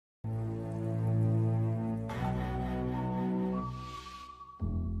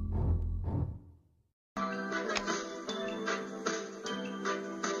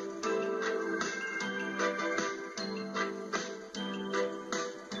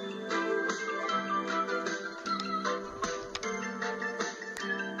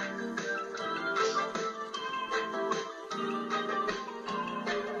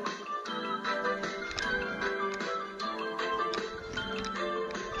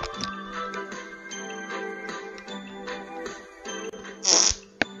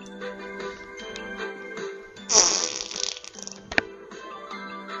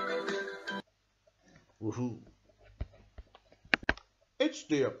Woohoo! It's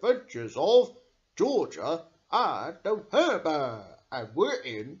the adventures of Georgia and No-Hare, and we're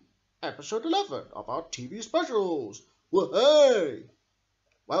in episode 11 of our TV specials. Woohoo!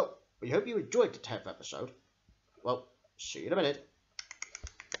 Well, we hope you enjoyed the 10th episode. Well, see you in a minute.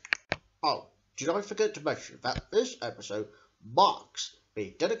 Oh, did I forget to mention that this episode marks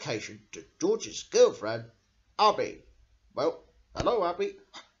the dedication to George's girlfriend, Abby. Well, hello, Abby.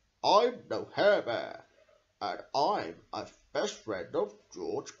 I'm No-Hare, and I'm a best friend of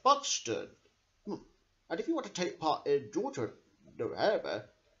George Buxton. And if you want to take part in George and No-Hare,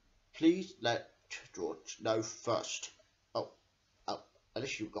 please let George know first. Oh,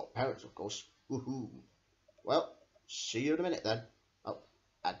 unless you've got parents, of course. Woohoo! Well, see you in a minute then. Oh,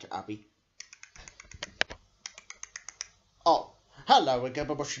 and to Abby. Oh, hello again,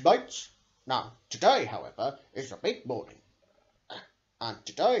 my mushy mates. Now, today, however, is a big morning. And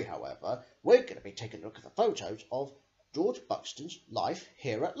today, however, we're going to be taking a look at the photos of George Buxton's life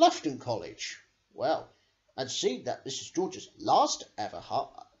here at Lufton College. Well, and seeing that this is George's last ever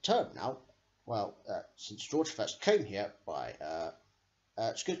term now, well, since George first came here by,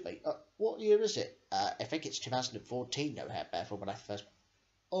 what year is it? I think it's 2014, No-Hare, from when I first...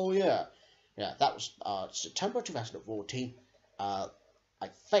 Oh, yeah, that was September 2014. I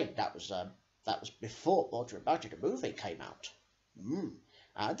think that was before Roger and Badger the movie came out.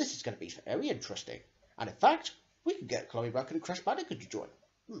 And this is going to be very interesting. And in fact, we can get Chloe Bracken and Crash Bandicoot to join.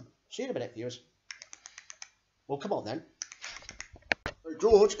 See you in a minute, viewers. Well, come on then. Hey,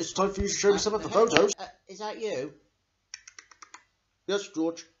 George, it's time for you to show me some of the photos. Is that you? Yes,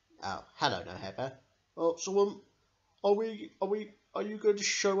 George. Oh, hello, No-Hare. Oh, so are you going to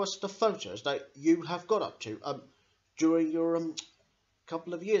show us the photos that you have got up to during your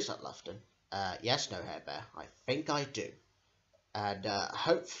couple of years at Lufton? Yes, No-Hare, I think I do. And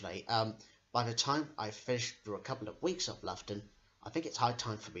hopefully, by the time I finish through a couple of weeks of Lufton, I think it's high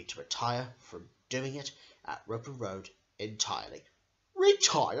time for me to retire from doing it at Roper Road entirely.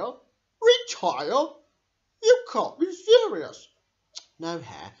 Retire? Retire? You can't be serious.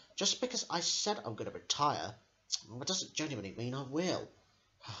 No-Hare, just because I said I'm going to retire, that doesn't genuinely mean I will.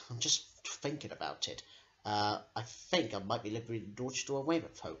 I'm just thinking about it. I think I might be living George to a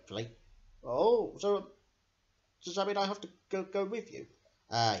Weymouth, hopefully. Oh, so does that mean I have to go with you?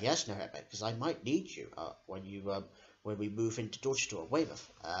 Yes, No-Hare, because I might need you when we move into George to a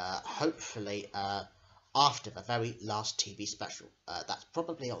Weymouth. Hopefully after the very last TV special. That's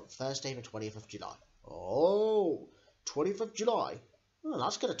probably on Thursday the 20th of July. Oh, 20th of July? Well,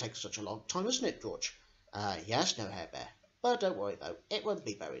 that's going to take such a long time, isn't it, George? Yes, No-Hare, but don't worry, though. It won't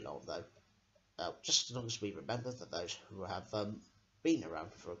be very long, though. Just as long as we remember that those who have been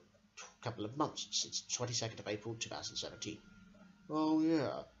around for a couple of months, since 22nd of April 2017. Oh,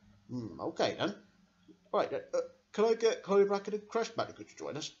 yeah. Okay, then. Right, can I get Chloe Bracken and Crash Bandicoot to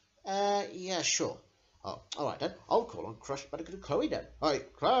join us? Yeah, sure. Oh, alright then. I'll call on Crash Bandicoot and Chloe then.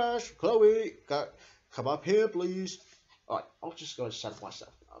 Alright, Crash, Chloe, come up here, please. Alright, I'll just go and set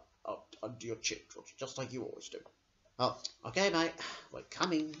myself up under your chin, George, just like you always do. Oh, okay, mate. We're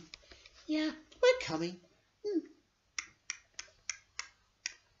coming. Yeah, we're coming.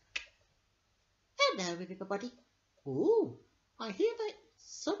 Hello, everybody. Ooh, I hear that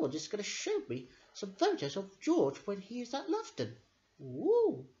someone is going to show me some photos of George when he is at Lufton.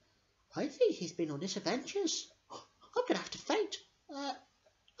 Ooh, I think he's been on his adventures. I'm going to have to faint.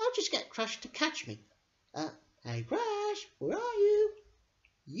 I'll just get Crash to catch me. Hey, Crash, where are you?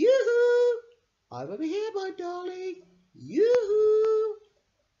 Yoo-hoo! I'm over here, my darling. Yoo-hoo!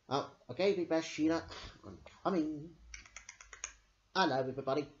 Oh, okay, Big Bash Sheila. I'm coming. Hello,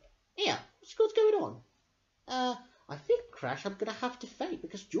 everybody. Yeah, what's going on? I think, Crash, I'm going to have to faint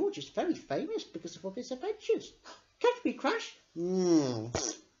because George is very famous because of all his adventures. Catch me, Crash.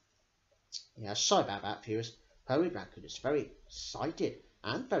 Yeah, sorry about that, viewers. Chloe Bracken is very excited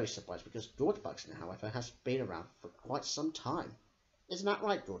and very surprised because George Buxton, however, has been around for quite some time. Isn't that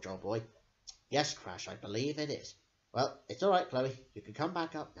right, George, old boy? Yes, Crash, I believe it is. Well, it's all right, Chloe. You can come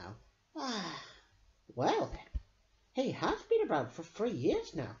back up now. Well then, he has been around for 3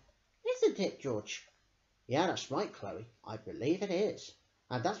 years now, isn't it, George? Yeah, that's right, Chloe. I believe it is.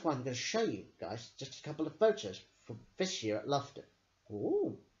 And that's why I'm going to show you guys just a couple of photos from this year at Lufton.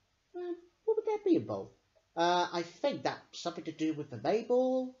 Ooh. What would that be involved? I think that's something to do with the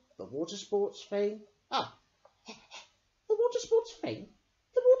Mayball, the water sports thing. Ah, the water sports thing?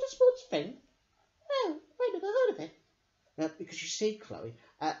 The water sports thing? Oh, I never heard of it. Because you see, Chloe,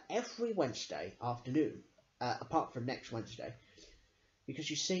 every Wednesday afternoon, apart from next Wednesday, because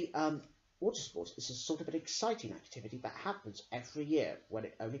you see, water sports is a sort of an exciting activity that happens every year when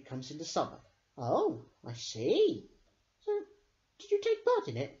it only comes in the summer. Oh, I see. So, did you take part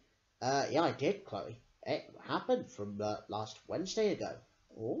in it? Yeah, I did, Chloe. It happened from last Wednesday ago.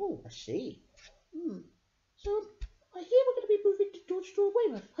 Oh, I see. So, I hear we're going to be moving to George Store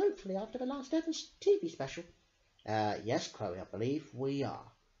Weymouth, hopefully after the last ever TV special. Yes, Chloe, I believe we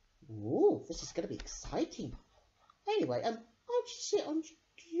are. Ooh, this is going to be exciting. Anyway, I'll just sit on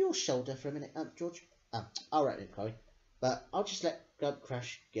your shoulder for a minute, George. All right then, Chloe. But I'll just let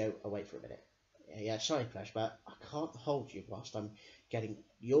Crash go away for a minute. Yeah, sorry, Crash, but I can't hold you whilst I'm getting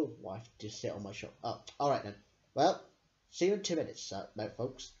your wife to sit on my shoulder. Oh, all right then. Well, see you in 2 minutes, no,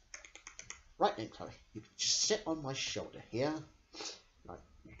 folks. Right then, Chloe, you can just sit on my shoulder here. Right,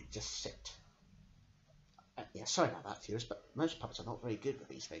 you can just sit. Yeah, sorry about that, viewers, but most puppets are not very good with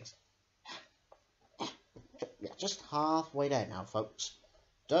these things. Yeah, just halfway there now, folks.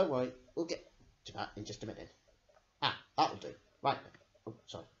 Don't worry, we'll get to that in just a minute. That'll do. Right then. Oh,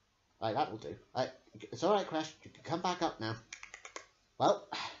 sorry. Right, that'll do. It's alright, Crash. You can come back up now. Well,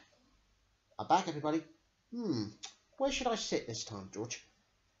 I'm back, everybody. Where should I sit this time, George?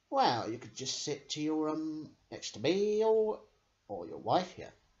 Well, you could just sit to your, next to me, or your wife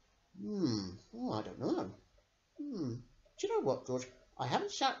here. Oh, I don't know. Do you know what, George? I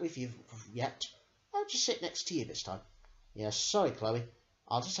haven't sat with you yet. I'll just sit next to you this time. Yeah, sorry, Chloe.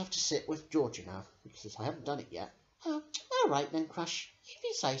 I'll just have to sit with Georgia now, because I haven't done it yet. Oh, all right then, Crash. If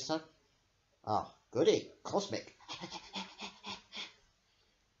you say so. Oh, goody. Cosmic.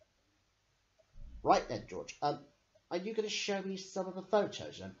 Right then, George. Are you going to show me some of the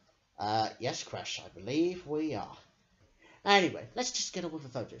photos then? Yes, Crash, I believe we are. Anyway, let's just get on with the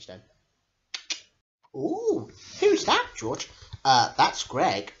photos then. Ooh, who's that, George? That's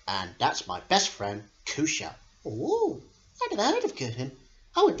Greg, and that's my best friend, Kusha. Ooh, I never heard of him.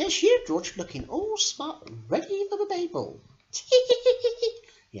 Oh, and there's you, George, looking all smart and ready for the Babel.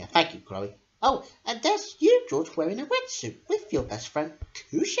 Yeah, thank you, Chloe. Oh, and there's you, George, wearing a wetsuit with your best friend,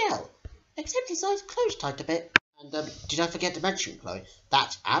 Kushel. Except his eyes closed tight a bit. And, did I forget to mention, Chloe,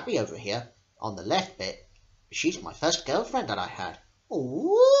 that's Abby over here, on the left bit. She's my first girlfriend that I had.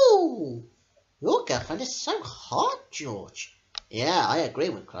 Ooh, your girlfriend is so hot, George. Yeah, I agree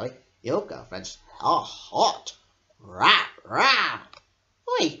with Chloe. Your girlfriends are hot. Rah, rah.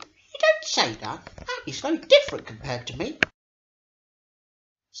 Oi, you don't say that. Abby's very different compared to me.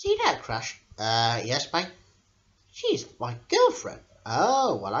 See that, Crash? Yes, mate. She's my girlfriend.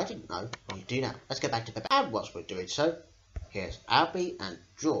 Oh, well, I didn't know. Well, you do now. Let's go back to the and whilst we're doing so, here's Abby and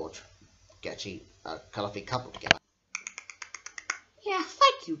George getting a colourful couple together. Yeah,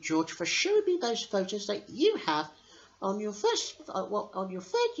 thank you, George, for showing me those photos that you have on your on your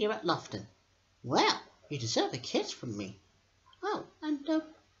third year at Lufton. Well, you deserve a kiss from me. Oh, and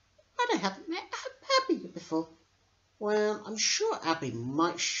I haven't met Abby before. Well, I'm sure Abby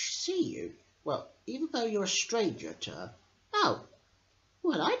might see you. Well, even though you're a stranger to her. Oh,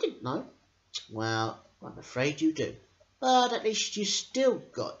 well, I didn't know. Well, I'm afraid you do. But at least you still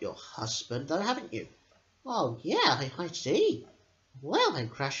got your husband, though, haven't you? Oh, yeah, I see. Well then,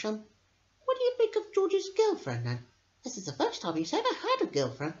 Crash, what do you think of George's girlfriend, then? This is the first time he's ever had a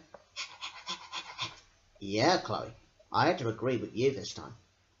girlfriend. Yeah, Chloe, I had to agree with you this time.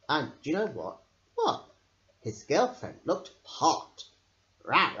 And do you know what? What? His girlfriend looked hot.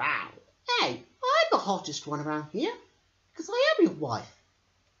 Row, row. Hey, I'm the hottest one around here, because I am your wife.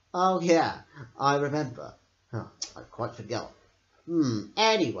 Oh, yeah, I remember. Oh, I quite forgot.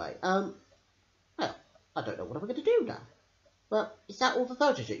 Anyway, well, I don't know what I'm going to do now. But is that all the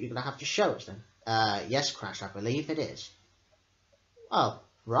photos that you're going to have to show us then? Yes, Crash, I believe it is. Oh,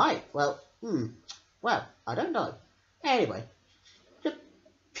 right, well, well, I don't know. Anyway, the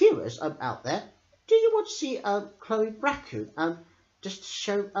viewers out there, do you want to see Chloe Raccoon just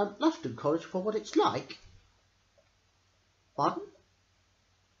show Lufton College for what it's like? Pardon?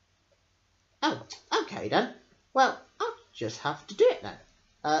 Oh, okay then. Well, I'll just have to do it then.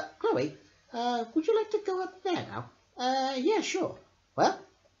 Chloe, would you like to go up there now? Yeah, sure. Well,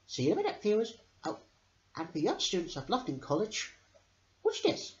 see you in a minute, viewers. Oh, and for young students of Lufton College, watch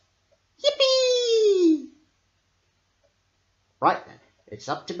this. Yippee! Right then, it's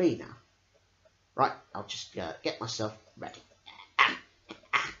up to me now. Right, I'll just get myself ready.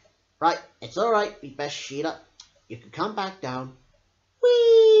 Right, it's alright, be best Sheila. You can come back down. Whee!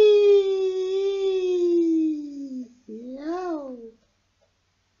 Yo.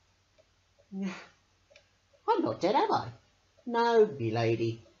 I'm not dead, am I? No, me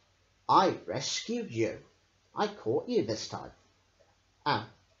lady. I rescued you. I caught you this time.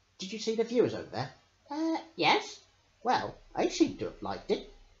 Did you see the viewers over there? Yes. Well, I seem to have liked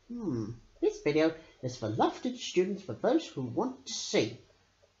it. This video is for Lufton students, for those who want to see.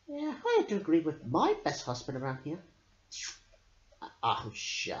 Yeah, I have to agree with my best husband around here. Oh,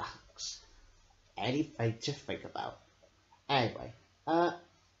 shucks. Anything to think about. Anyway,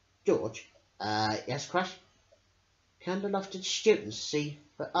 George, yes, Crash? Can the Lufton students see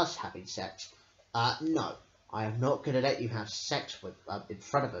for us having sex? No. I am not going to let you have sex with in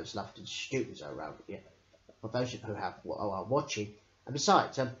front of those Lufton students around here. For those of you who are watching, and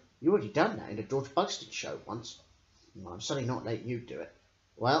besides, you already done that in the George Buxton show once. Well, I'm certainly not letting you do it.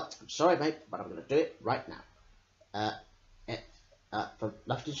 Well, I'm sorry, mate, but I'm going to do it right now. For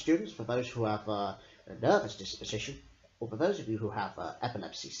Lufton students, for those who have a nervous disposition, or for those of you who have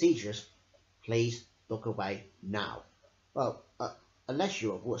epilepsy seizures, please look away now. Well, unless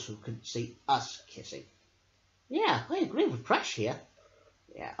you're a wuss who can see us kissing. Yeah, I agree with Crash here.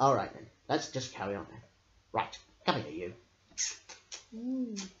 Yeah, alright then. Let's just carry on then. Right, come here, you.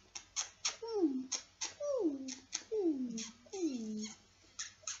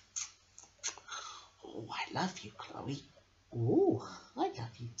 Oh, I love you, Chloe. Oh, I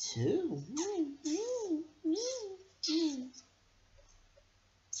love you too.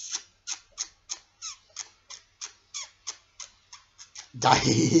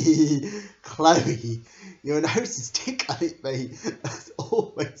 Chloe, your nose is tickling me as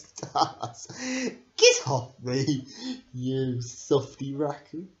always does. Get off me, you softy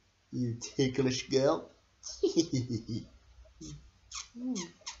raccoon, you ticklish girl.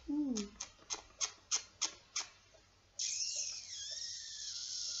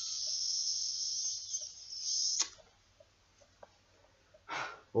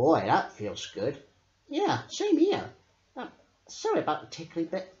 Boy, that feels good. Yeah, same here. Sorry about the tickling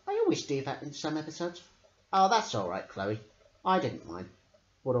bit. I always do that in some episodes. Oh, that's all right, Chloe. I didn't mind.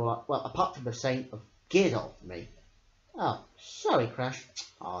 Well, apart from the saying of "get off me." Oh, sorry, Crash.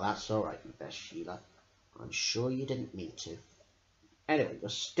 Oh, that's all right, you best Sheila. I'm sure you didn't mean to. Anyway, you're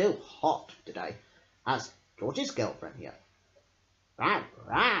still hot today, as George's girlfriend here. Rah,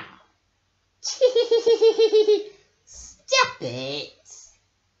 rah. Stop it.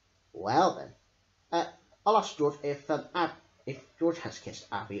 Well then, I'll ask George if George has kissed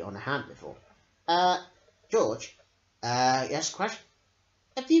Abby on the hand before. George, yes, Crash?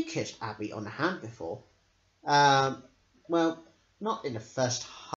 Have you kissed Abby on the hand before? Well, not in the first